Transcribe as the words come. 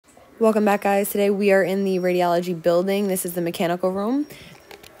Welcome back, guys. Today we are in the radiology building. This is the mechanical room.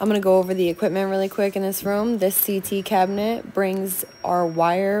 I'm going to go over the equipment really quick in this room. This CT cabinet brings our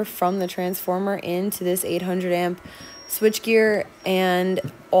wire from the transformer into this 800 amp switchgear, and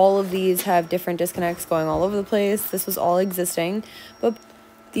all of these have different disconnects going all over the place. This was all existing, but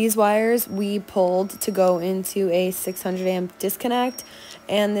these wires we pulled to go into a 600 amp disconnect,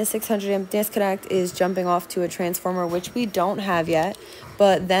 and this 600 amp disconnect is jumping off to a transformer, which we don't have yet.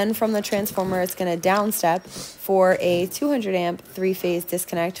 But then from the transformer, it's going to downstep for a 200 amp three-phase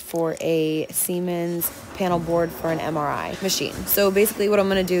disconnect for a Siemens panel board for an MRI machine. So basically what I'm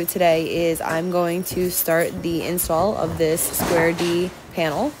going to do today is I'm going to start the install of this square D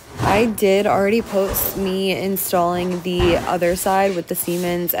panel. I did already post me installing the other side with the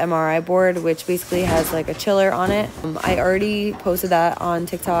Siemens MRI board, which basically has like a chiller on it. I already posted that on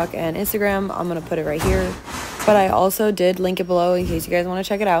TikTok and Instagram. I'm going to put it right here. But I also did link it below in case you guys want to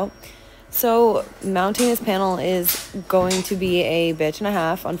check it out. So mounting this panel is going to be a bitch and a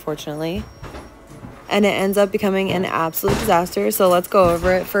half, unfortunately. And it ends up becoming an absolute disaster. So let's go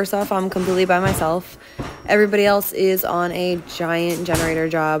over it. First off, I'm completely by myself. Everybody else is on a giant generator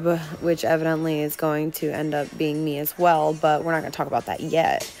job, which evidently is going to end up being me as well. But we're not going to talk about that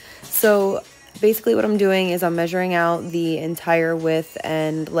yet. So basically what I'm doing is I'm measuring out the entire width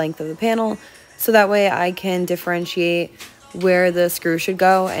and length of the panel. So that way I can differentiate where the screw should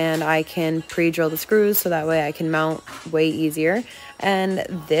go, and I can pre-drill the screws so that way I can mount way easier. And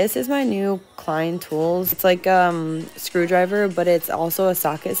this is my new Klein Tools. It's like screwdriver, but it's also a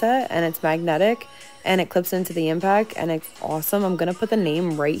socket set, and it's magnetic, and it clips into the impact, and it's awesome. I'm going to put the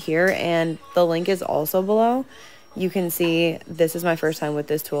name right here, and the link is also below. You can see this is my first time with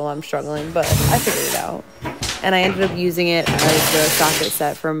this tool. I'm struggling, but I figured it out. And I ended up using it as the socket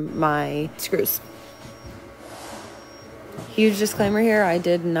set for my screws. Huge disclaimer here, I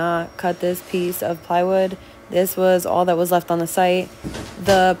did not cut this piece of plywood. This was all that was left on the site.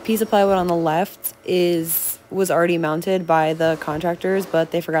 The piece of plywood on the left was already mounted by the contractors, but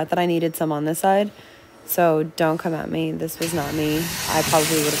they forgot that I needed some on this side. So don't come at me. This was not me. I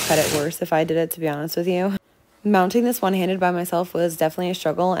probably would have cut it worse if I did it, to be honest with you. Mounting this one-handed by myself was definitely a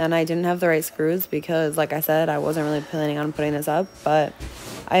struggle, and I didn't have the right screws because, like I said, I wasn't really planning on putting this up, but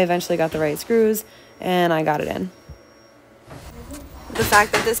I eventually got the right screws, and I got it in. The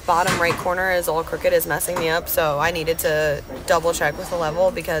fact that this bottom right corner is all crooked is messing me up, so I needed to double check with the level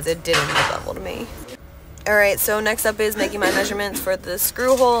because it didn't look level to me. Alright, so next up is making my measurements for the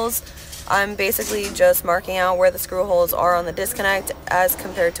screw holes. I'm basically just marking out where the screw holes are on the disconnect as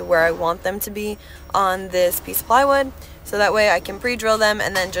compared to where I want them to be on this piece of plywood. So that way I can pre-drill them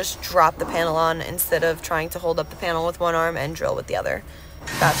and then just drop the panel on instead of trying to hold up the panel with one arm and drill with the other.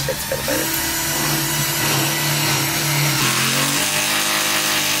 That's fits for the birds.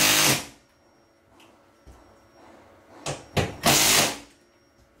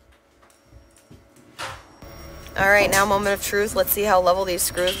 Alright, now moment of truth. Let's see how level these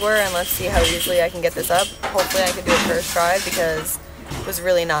screws were, and let's see how easily I can get this up. Hopefully I can do it first try, because I was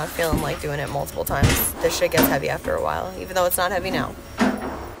really not feeling like doing it multiple times. This shit gets heavy after a while, even though it's not heavy now.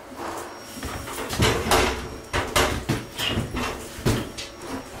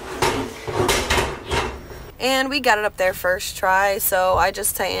 And we got it up there first try, so I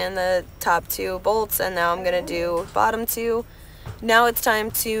just tightened the top two bolts, and now I'm going to do bottom two. Now it's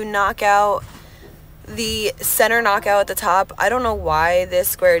time to knock out the center knockout at the top. I don't know why this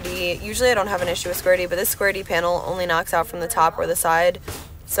square D, usually I don't have an issue with square D, but this square D panel only knocks out from the top or the side.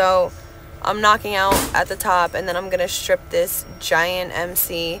 So I'm knocking out at the top, and then I'm going to strip this giant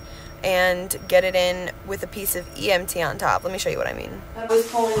MC and get it in with a piece of EMT on top. Let me show you what I mean. I was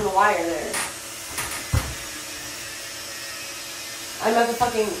pulling the wire there. I'm at the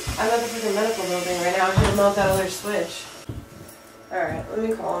freaking medical building right now. I'm trying to mount that other switch. Alright, let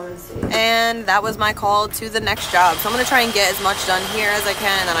me call him and see. And that was my call to the next job. So I'm going to try and get as much done here as I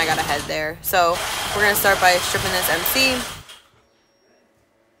can, and then I got to head there. So we're going to start by stripping this MC.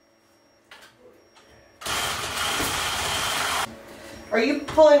 Are you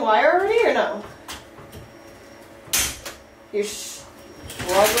pulling wire already or no? You're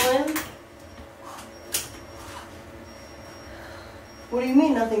struggling? What do you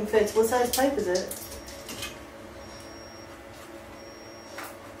mean nothing fits? What size pipe is it?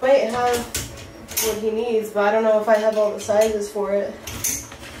 Might have what he needs, but I don't know if I have all the sizes for it.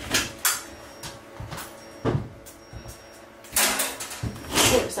 Of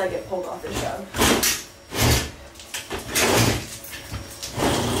course I get pulled off this job.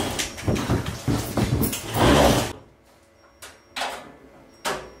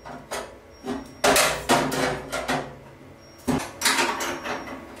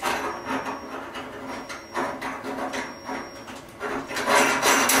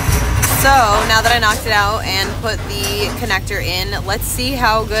 So now that I knocked it out and put the connector in, let's see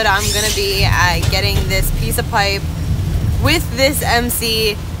how good I'm gonna be at getting this piece of pipe with this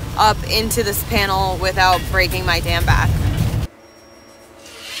MC up into this panel without breaking my damn back.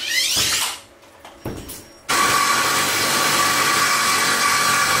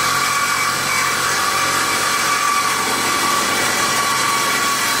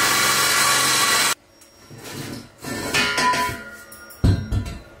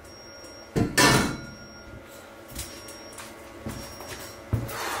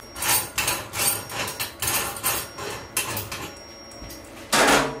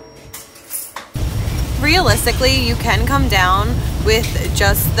 Realistically, you can come down with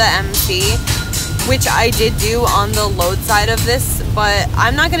just the MC, which I did do on the load side of this, but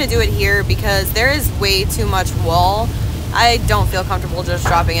I'm not going to do it here because there is way too much wall. I don't feel comfortable just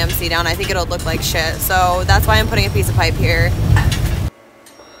dropping MC down. I think it'll look like shit, so that's why I'm putting a piece of pipe here.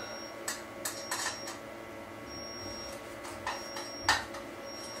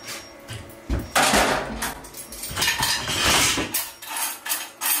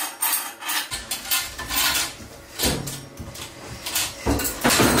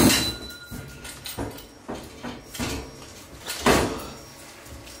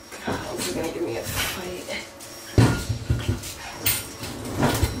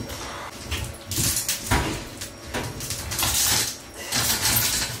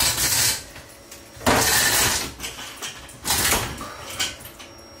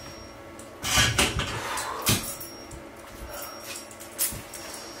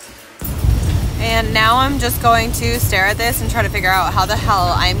 And now I'm just going to stare at this and try to figure out how the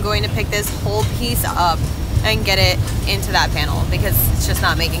hell I'm going to pick this whole piece up and get it into that panel, because it's just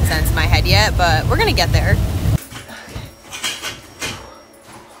not making sense in my head yet, but we're gonna get there.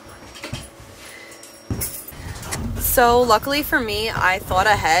 So luckily for me, I thought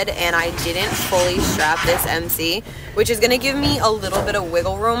ahead and I didn't fully strap this MC, which is gonna give me a little bit of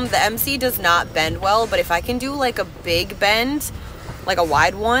wiggle room. The MC does not bend well, but if I can do like a big bend, like a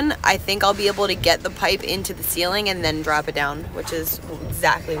wide one, I think I'll be able to get the pipe into the ceiling and then drop it down, which is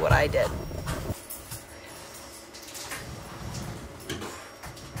exactly what I did.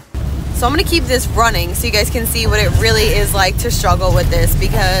 So I'm gonna keep this running so you guys can see what it really is like to struggle with this,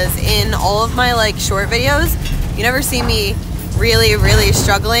 because in all of my like short videos, you never see me really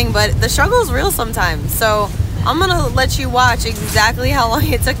struggling, but the struggle is real sometimes. So I'm gonna let you watch exactly how long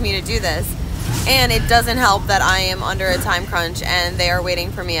it took me to do this. And it doesn't help that I am under a time crunch and they are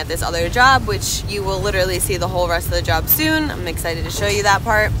waiting for me at this other job, which you will literally see the whole rest of the job soon. I'm excited to show you that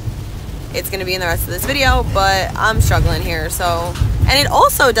part. It's going to be in the rest of this video, but I'm struggling here. So, and it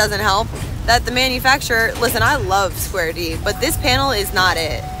also doesn't help that the manufacturer, listen, I love Square D, but this panel is not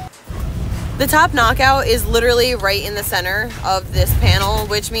it. The top knockout is literally right in the center of this panel,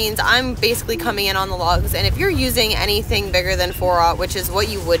 which means I'm basically coming in on the lugs. And if you're using anything bigger than 4/0, which is what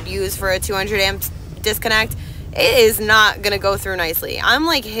you would use for a 200 amp disconnect, it is not gonna go through nicely. I'm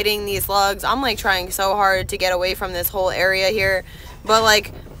like hitting these lugs. I'm like trying so hard to get away from this whole area here, but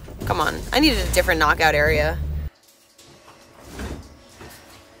like, come on, I needed a different knockout area.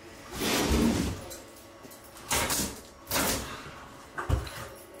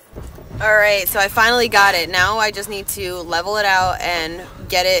 Alright, so I finally got it. Now I just need to level it out and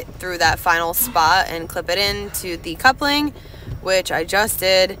get it through that final spot and clip it into the coupling, which I just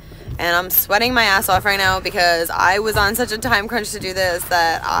did. And I'm sweating my ass off right now because I was on such a time crunch to do this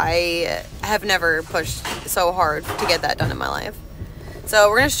that I have never pushed so hard to get that done in my life. So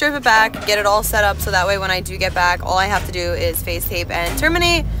we're going to strip it back, get it all set up so that way when I do get back, all I have to do is face tape and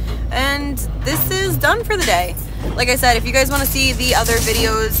terminate. And this is done for the day. Like I said, if you guys want to see the other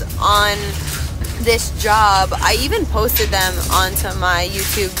videos on this job, I even posted them onto my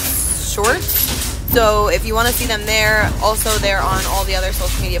YouTube shorts. So if you want to see them there, also they're on all the other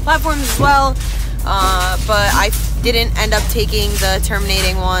social media platforms as well. But I didn't end up taking the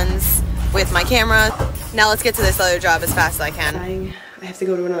terminating ones with my camera. Now let's get to this other job as fast as I can. I have to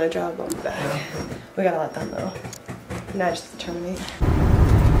go to another job. I'll be back. We got a lot done though. Now I just have to terminate.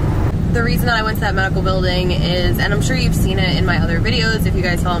 The reason that I went to that medical building is, and I'm sure you've seen it in my other videos if you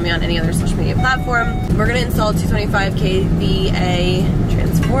guys follow me on any other social media platform, we're gonna install 225 kVA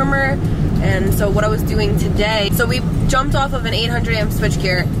transformer. And so what I was doing today, so we jumped off of an 800 amp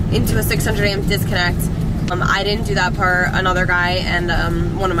switchgear into a 600 amp disconnect. I didn't do that part. Another guy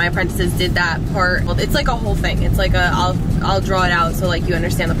and one of my apprentices did that part. Well, it's like a whole thing. It's like I'll draw it out so like you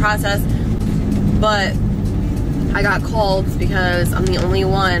understand the process. But I got called because I'm the only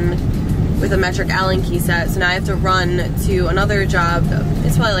one with a metric Allen key set, so now I have to run to another job.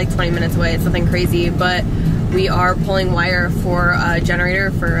 It's probably like 20 minutes away, it's nothing crazy, but We are pulling wire for a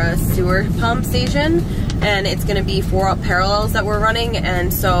generator for a sewer pump station, and it's gonna be 4-aught parallels that we're running,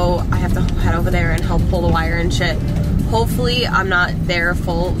 and so I have to head over there and help pull the wire and shit. Hopefully I'm not there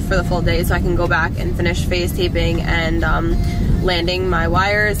for the full day, so I can go back and finish phase taping and landing my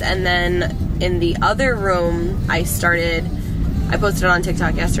wires. And then in the other room, I posted it on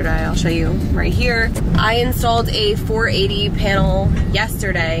TikTok yesterday. I'll show you right here. I installed a 480 panel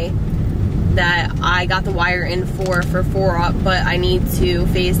yesterday that I got the wire in for 4-aught, but I need to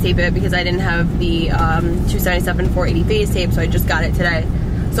phase tape it because I didn't have the 277 480 phase tape, so I just got it today.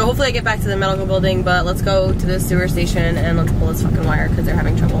 So hopefully I get back to the medical building, but let's go to the sewer station and let's pull this fucking wire because they're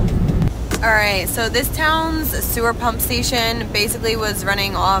having trouble. Alright, so this town's sewer pump station basically was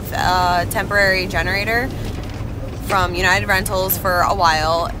running off a temporary generator from United Rentals for a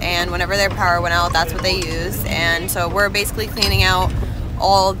while, and whenever their power went out, that's what they used. And so we're basically cleaning out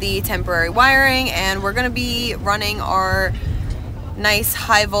all the temporary wiring, and we're going to be running our nice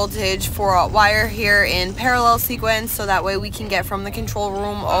high voltage 4-aught wire here in parallel sequence, so that way we can get from the control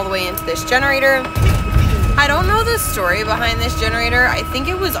room all the way into this generator. I don't know the story behind this generator. I think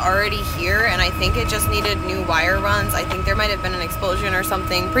it was already here, and I think it just needed new wire runs. I think there might have been an explosion or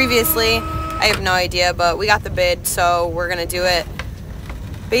something previously. I have no idea, but we got the bid, so we're gonna do it.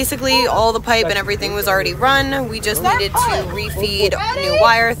 Basically, all the pipe and everything was already run. We just needed to refeed new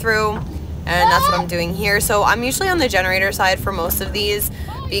wire through, and that's what I'm doing here. So I'm usually on the generator side for most of these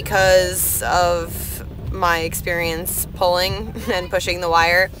because of my experience pulling and pushing the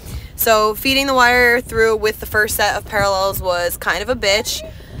wire. So feeding the wire through with the first set of parallels was kind of a bitch.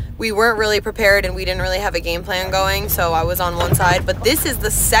 We weren't really prepared and we didn't really have a game plan going, so I was on one side. But this is the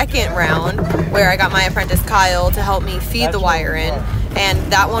second round where I got my apprentice Kyle to help me feed the wire in, and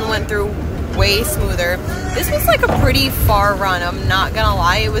that one went through way smoother. This was like a pretty far run, I'm not gonna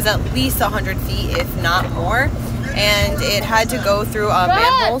lie. It was at least 100 feet, if not more, and it had to go through a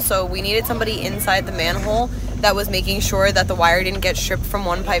manhole, so we needed somebody inside the manhole that was making sure that the wire didn't get stripped from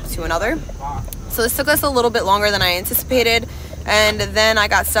one pipe to another. So this took us a little bit longer than I anticipated, and then I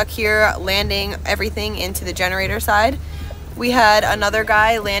got stuck here landing everything into the generator side. We had another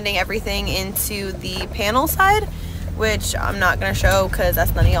guy landing everything into the panel side, which I'm not gonna show because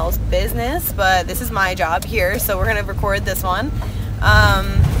that's none of y'all's business, but this is my job here, so we're gonna record this one.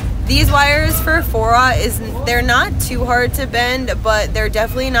 These wires for 4-aught, they're not too hard to bend, but they're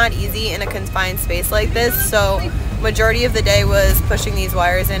definitely not easy in a confined space like this, so majority of the day was pushing these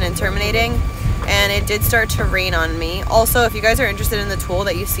wires in and terminating, and it did start to rain on me. Also, if you guys are interested in the tool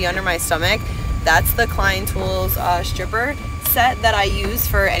that you see under my stomach, that's the Klein Tools stripper set that I use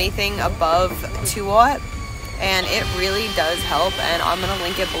for anything above 2-aught, and it really does help, and I'm gonna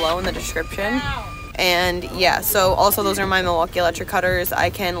link it below in the description. And yeah, so also those are my Milwaukee electric cutters. I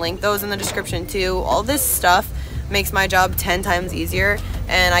can link those in the description too. All this stuff makes my job 10 times easier,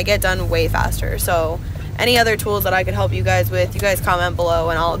 and I get done way faster. So any other tools that I could help you guys with, you guys comment below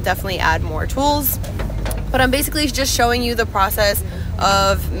and I'll definitely add more tools. But I'm basically just showing you the process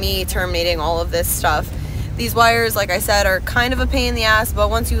of me terminating all of this stuff. These wires, like I said, are kind of a pain in the ass, but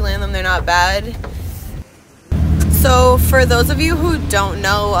once you land them, they're not bad. So for those of you who don't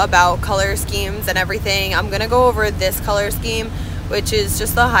know about color schemes and everything, I'm gonna go over this color scheme, which is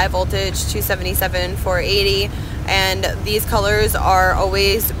just the high voltage 277 480, and these colors are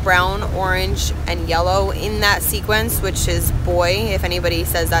always brown, orange, and yellow in that sequence, which is boy. If anybody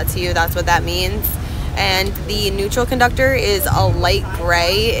says that to you, that's what that means. And the neutral conductor is a light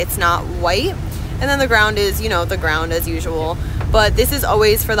gray, it's not white, and then the ground is, you know, the ground as usual. But this is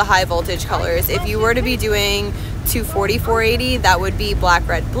always for the high voltage colors. If you were to be doing 240 480, that would be black,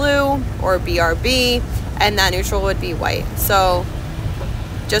 red, blue, or BRB, and that neutral would be white. So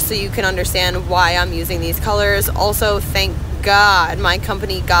just so you can understand why I'm using these colors. Also, thank God my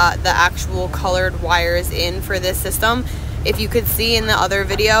company got the actual colored wires in for this system. If you could see in the other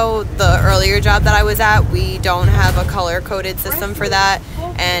video, the earlier job that I was at, we don't have a color coded system for that,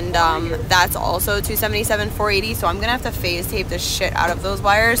 and that's also 277 480, so I'm gonna have to phase tape the shit out of those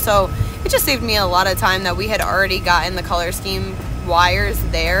wires. So it just saved me a lot of time that we had already gotten the color scheme wires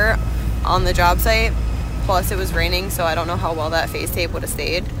there on the job site. Plus it was raining, so I don't know how well that phase tape would have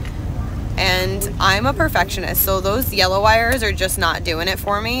stayed. And I'm a perfectionist, so those yellow wires are just not doing it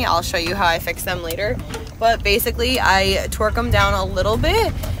for me. I'll show you how I fix them later. But basically I torque them down a little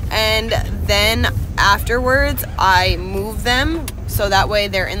bit, and then afterwards I move them so that way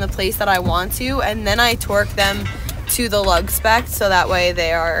they're in the place that I want to, and then I torque them to the lug spec so that way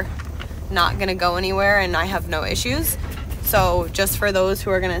they are not gonna go anywhere and I have no issues. So just for those who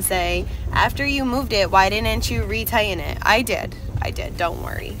are gonna say, after you moved it, why didn't you retighten it? I did, don't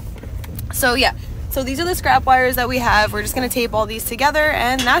worry. So yeah, So these are the scrap wires that we have. We're just gonna tape all these together,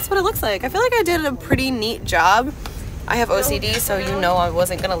 and that's what it looks like. I feel like I did a pretty neat job. I have OCD, so you know I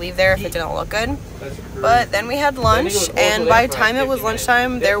wasn't gonna leave there if it didn't look good. But then we had lunch, and by the time it was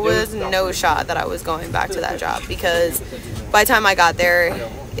lunchtime, there was no shot that I was going back to that job, because by the time I got there,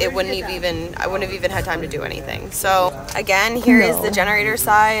 I wouldn't have even had time to do anything. So again, here is the generator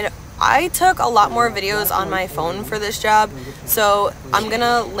side. I took a lot more videos on my phone for this job, so I'm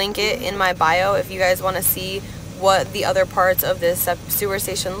gonna link it in my bio if you guys want to see what the other parts of this sewer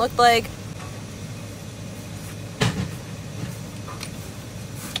station looked like.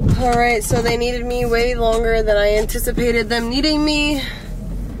 Alright, so they needed me way longer than I anticipated them needing me.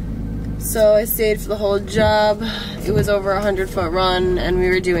 So I stayed for the whole job. It was over a 100-foot run, and we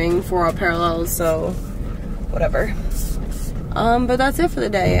were doing 4-hour parallels, so whatever. But that's it for the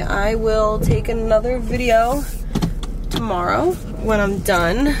day. I will take another video tomorrow when I'm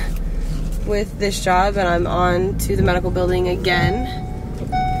done with this job and I'm on to the medical building again.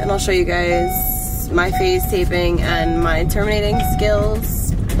 And I'll show you guys my phase taping and my terminating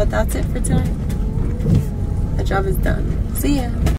skills. But that's it for tonight. The job is done. See ya.